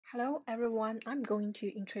Hello everyone, I'm going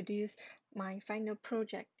to introduce my final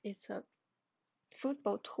project. It's a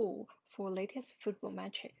football tool for latest football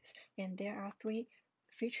matches, and there are three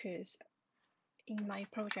features in my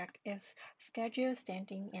project is schedule,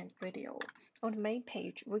 standing, and video. On the main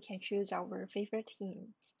page, we can choose our favorite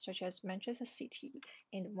team, such as Manchester City,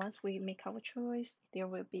 and once we make our choice, there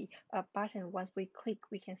will be a button. Once we click,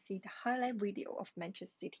 we can see the highlight video of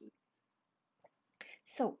Manchester City.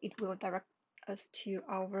 So it will direct us to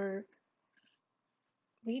our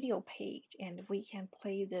video page and we can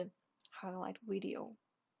play the highlight video.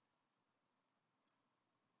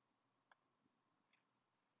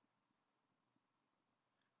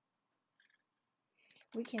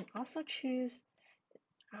 We can also choose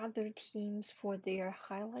other teams for their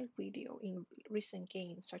highlight video in recent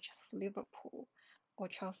games such as Liverpool or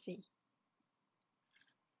Chelsea.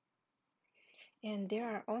 And there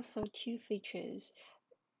are also two features.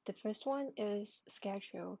 The first one is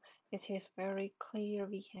schedule. It is very clear.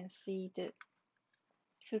 We can see the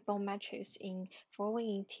football matches in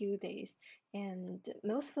following 2 days, and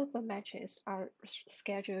most football matches are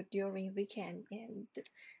scheduled during weekend, and the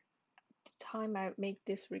time I make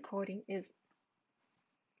this recording is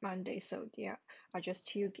Monday, so there are just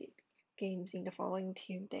two games in the following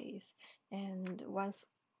 2 days. And once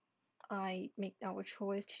I make our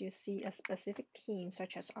choice to see a specific team,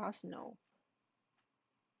 such as Arsenal,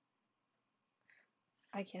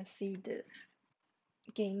 I can see the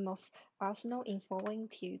game of Arsenal in following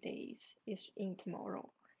 2 days is in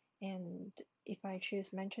tomorrow. And if I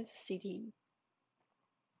choose Manchester City,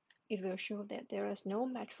 it will show that there is no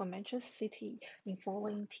match for Manchester City in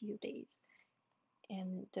following 2 days.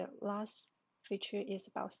 And the last feature is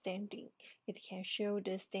about standing. It can show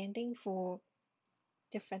the standing for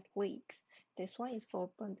different leagues. This one is for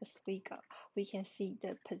Bundesliga. We can see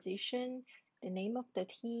the position, the name of the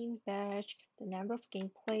team, badge, the number of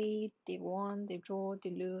games played, they won, they draw,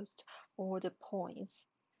 they lose, or the points.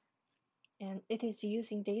 And it is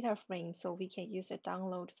using data frame, so we can use a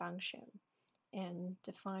download function and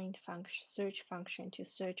the find function, search function to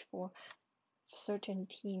search for certain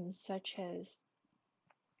teams such as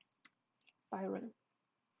Byron.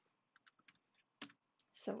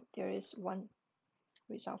 So there is one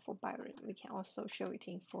result for Byron. We can also show it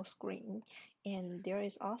in full screen. And there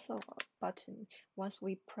is also a button. Once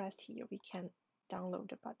we press here, we can download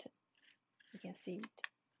the button. You can see it.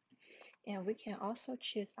 And we can also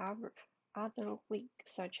choose our other league,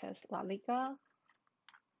 such as La Liga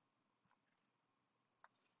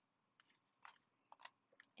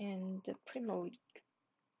and the Premier League.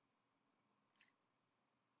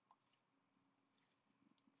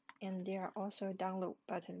 And there are also a download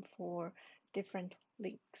button for different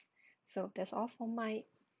leagues. So that's all for my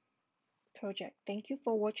project. Thank you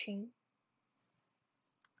for watching.